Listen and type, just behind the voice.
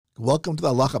Welcome to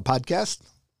the Halacha podcast.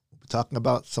 We'll be talking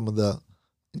about some of the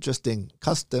interesting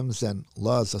customs and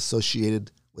laws associated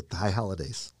with the high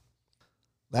holidays.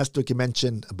 Last week you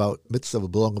mentioned about mitzvah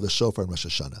of blowing of the shofar in Rosh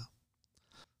Hashana.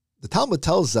 The Talmud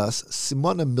tells us,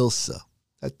 Simona Milsa,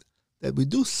 that we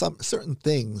do some certain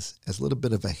things as a little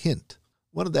bit of a hint.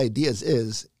 One of the ideas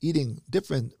is eating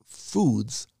different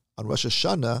foods on Rosh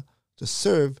Hashanah to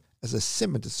serve as a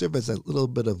simon, to serve as a little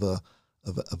bit of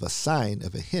a sign,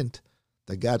 of a hint,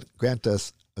 that God grant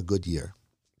us a good year.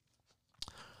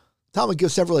 Talmud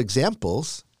gives several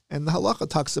examples, and the Halacha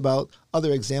talks about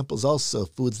other examples also,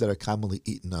 foods that are commonly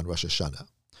eaten on Rosh Hashanah.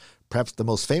 Perhaps the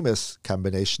most famous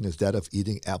combination is that of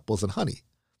eating apples and honey.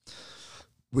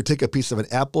 We take a piece of an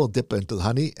apple, dip it into the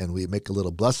honey, and we make a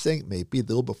little blessing. May it be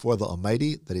the will before the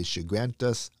Almighty that He should grant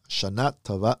us Shana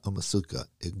Tova Umasuka,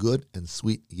 a good and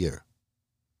sweet year.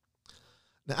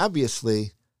 Now,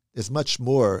 obviously, there's much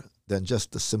more than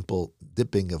just the simple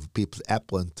dipping of people's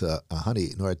apple into honey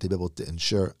in order to be able to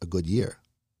ensure a good year.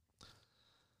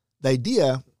 The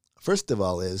idea, first of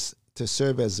all, is to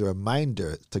serve as a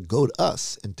reminder to goad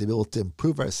us and to be able to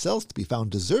improve ourselves to be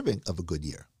found deserving of a good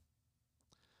year.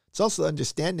 It's also the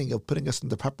understanding of putting us in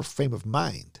the proper frame of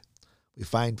mind. We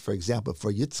find, for example,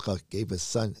 before Yitzchak gave his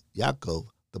son Yaakov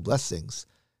the blessings,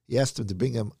 he asked him to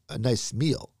bring him a nice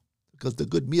meal, because the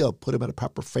good meal put him in a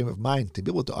proper frame of mind to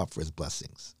be able to offer his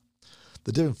blessings.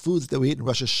 The different foods that we eat in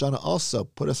Rosh Hashanah also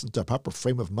put us into a proper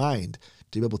frame of mind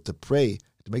to be able to pray,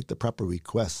 to make the proper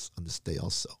requests on this day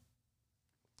also.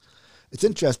 It's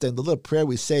interesting, the little prayer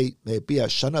we say, may it be a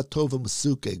Shana Tova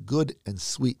Masuk, a good and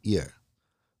sweet year.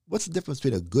 What's the difference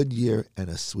between a good year and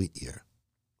a sweet year?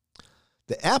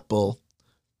 The apple,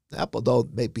 though,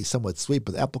 may be somewhat sweet,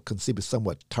 but the apple can be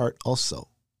somewhat tart also.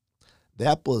 The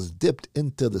apple is dipped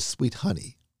into the sweet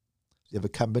honey. You have a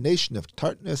combination of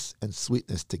tartness and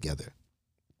sweetness together.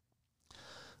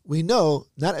 We know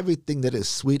not everything that is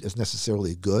sweet is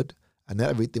necessarily good, and not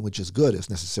everything which is good is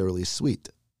necessarily sweet.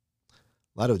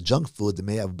 A lot of junk food that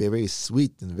may have be very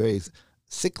sweet and very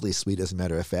sickly sweet, as a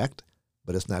matter of fact,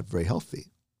 but it's not very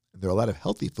healthy. And there are a lot of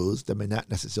healthy foods that may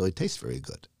not necessarily taste very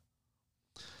good.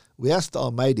 We ask the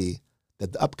Almighty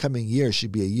that the upcoming year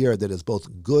should be a year that is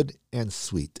both good and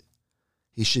sweet.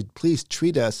 He should please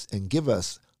treat us and give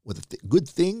us with good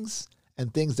things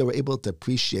and things that we're able to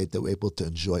appreciate, that we're able to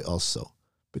enjoy also.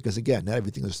 Because again, not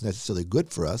everything that's necessarily good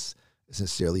for us is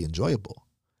necessarily enjoyable.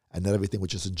 And not everything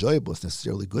which is enjoyable is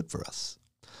necessarily good for us.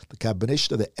 The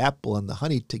combination of the apple and the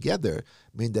honey together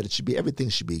mean that everything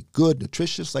should be good,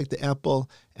 nutritious like the apple,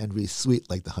 and really sweet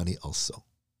like the honey also.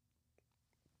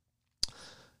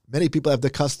 Many people have the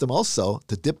custom also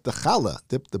to dip the challah,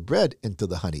 dip the bread into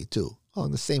the honey too,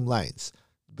 along the same lines.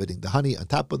 Putting the honey on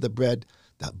top of the bread,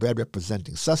 that bread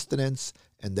representing sustenance,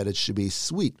 and that it should be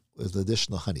sweet with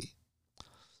additional honey.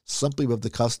 Some people have the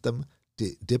custom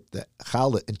to dip the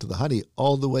challah into the honey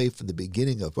all the way from the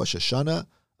beginning of Rosh Hashanah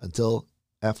until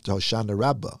after Hashana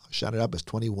Rabbah. Hashana Rabbah is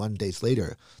 21 days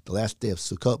later, the last day of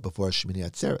Sukkot before Shemini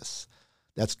Atzeres.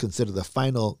 That's considered the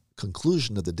final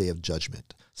conclusion of the Day of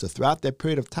Judgment. So throughout that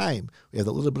period of time, we have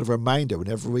a little bit of a reminder.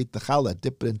 Whenever we eat the challah,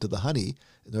 dip it into the honey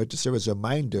in order to serve as a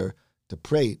reminder to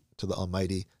pray to the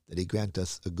Almighty that He grant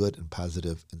us a good and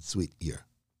positive and sweet year.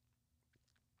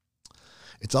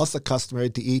 It's also customary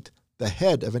to eat the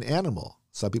head of an animal.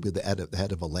 Some people have the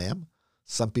head of a lamb.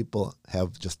 Some people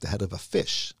have just the head of a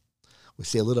fish. We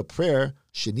say a little prayer,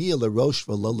 Shani Rosh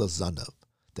v'lo Zanav,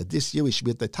 that this year we should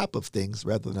be at the top of things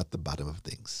rather than at the bottom of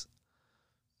things.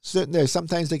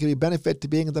 Sometimes there can be benefit to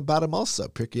being at the bottom also.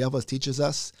 Pirkei Avos teaches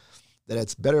us that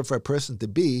it's better for a person to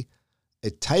be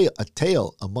a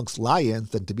tail amongst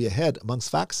lions than to be a head amongst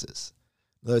foxes.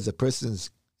 In other words,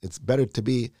 it's better to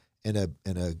be in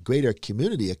a greater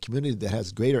community, a community that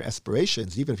has greater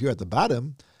aspirations, even if you're at the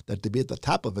bottom, than to be at the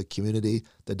top of a community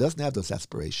that doesn't have those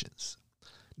aspirations.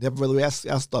 Nevertheless,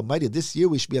 we ask the Almighty, this year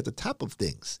we should be at the top of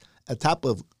things, at the top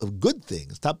of good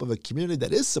things, top of a community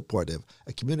that is supportive,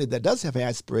 a community that does have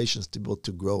aspirations to be able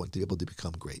to grow and to be able to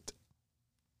become great.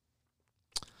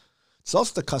 It's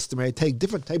also customary to take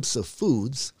different types of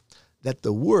foods that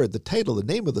the word, the title, the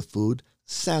name of the food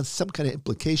sounds some kind of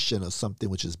implication of something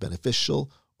which is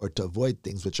beneficial or to avoid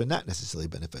things which are not necessarily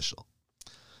beneficial.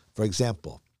 For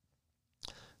example,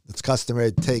 it's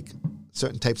customary to take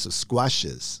certain types of squash,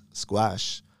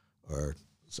 or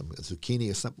some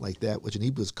zucchini or something like that, which in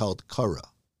Hebrew is called kara.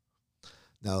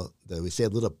 Now, we say a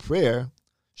little prayer,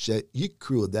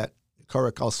 she'yikru, that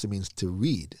kara also means to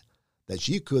read, that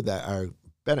yikru,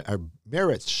 that our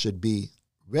merits should be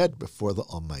read before the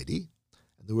Almighty.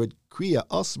 And the word kriya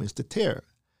also means to tear.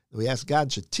 And we ask God,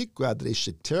 shetikra, that He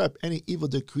should tear up any evil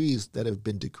decrees that have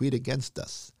been decreed against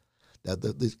us, That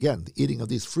the eating of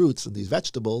these fruits and these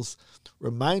vegetables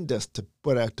remind us to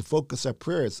focus our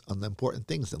prayers on the important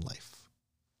things in life.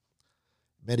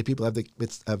 Many people have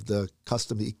the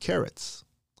custom to eat carrots.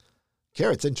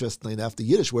 Carrots, interestingly enough, the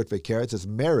Yiddish word for carrots is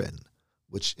merin,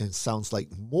 which sounds like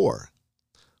more.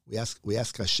 We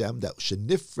ask Hashem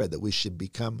that we should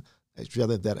become,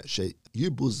 rather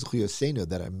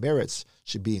that our merits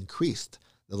should be increased.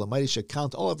 The Almighty should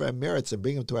count all of our merits and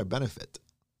bring them to our benefit.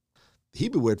 The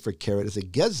Hebrew word for carrot is a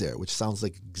gezer, which sounds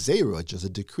like gzeira, which is a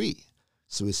decree.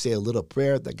 So we say a little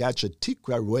prayer that God should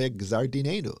tikra roya gzar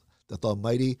dinenu, that the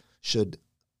Almighty should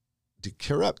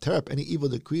tear up any evil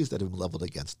decrees that have been leveled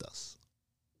against us.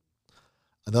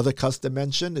 Another custom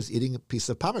mentioned is eating a piece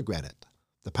of pomegranate.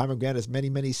 The pomegranate has many,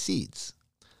 many seeds.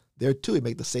 There too, we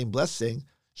make the same blessing,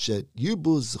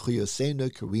 she'yubu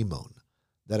zchuyosenu karimon,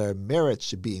 that our merit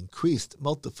should be increased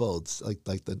multifolds,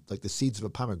 like the seeds of a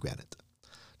pomegranate.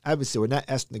 Obviously, we're not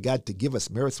asking God to give us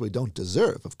merits we don't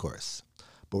deserve, of course,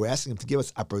 but we're asking Him to give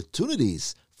us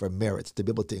opportunities for merits, to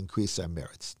be able to increase our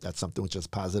merits. That's something which is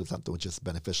positive, something which is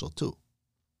beneficial too.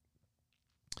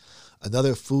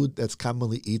 Another food that's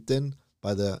commonly eaten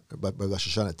by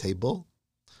Rosh Hashana table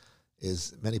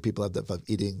is many people have of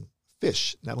eating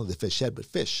fish, not only the fish head, but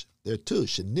fish. There too, we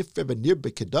should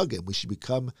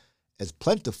become as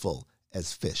plentiful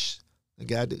as fish. And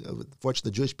God,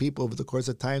 fortunately, the Jewish people over the course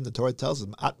of time, the Torah tells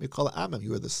them, At mikol amim,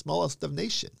 you are the smallest of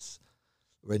nations.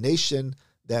 We're a nation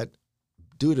that,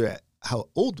 due to how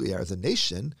old we are as a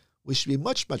nation, we should be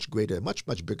much, much greater, much,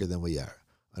 much bigger than we are.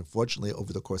 Unfortunately,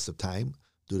 over the course of time,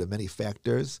 due to many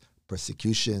factors,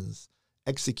 persecutions,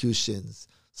 executions,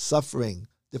 suffering,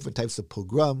 different types of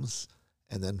pogroms,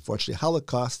 and then unfortunately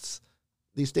holocausts,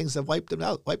 these things have wiped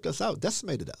us out,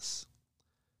 decimated us.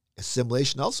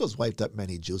 Assimilation also has wiped out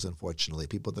many Jews, unfortunately,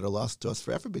 people that are lost to us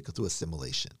forever because of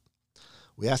assimilation.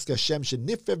 We ask Hashem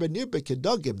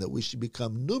that we should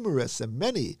become numerous and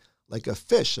many, like a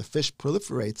fish. A fish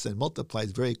proliferates and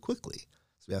multiplies very quickly.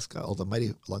 So we ask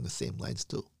Almighty along the same lines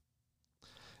too.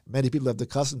 Many people have the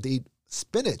custom to eat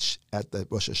spinach at the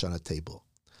Rosh Hashanah table.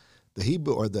 The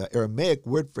Hebrew or the Aramaic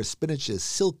word for spinach is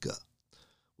silka,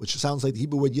 which sounds like the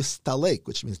Hebrew word yistalek,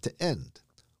 which means to end.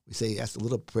 We say, ask a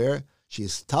little prayer,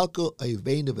 Sheistalko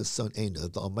ayveinu v'soneinu,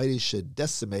 that the Almighty should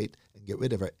decimate and get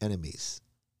rid of our enemies.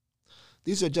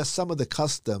 These are just some of the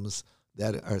customs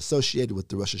that are associated with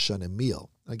the Rosh Hashanah meal.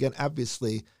 Again,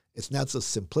 obviously, it's not so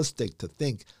simplistic to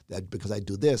think that because I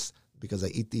do this, because I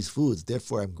eat these foods,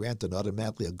 therefore I'm granted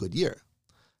automatically a good year.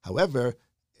 However,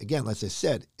 again, as I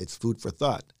said, it's food for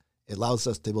thought. It allows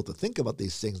us to be able to think about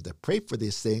these things, to pray for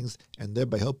these things, and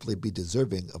thereby hopefully be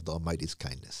deserving of the Almighty's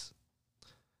kindness.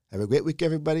 Have a great week,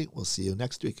 everybody. We'll see you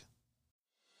next week.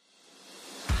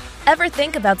 Ever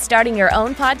think about starting your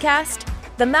own podcast?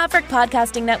 The Maverick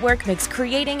Podcasting Network makes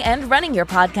creating and running your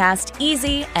podcast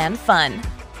easy and fun.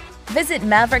 Visit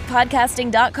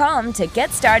maverickpodcasting.com to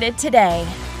get started today.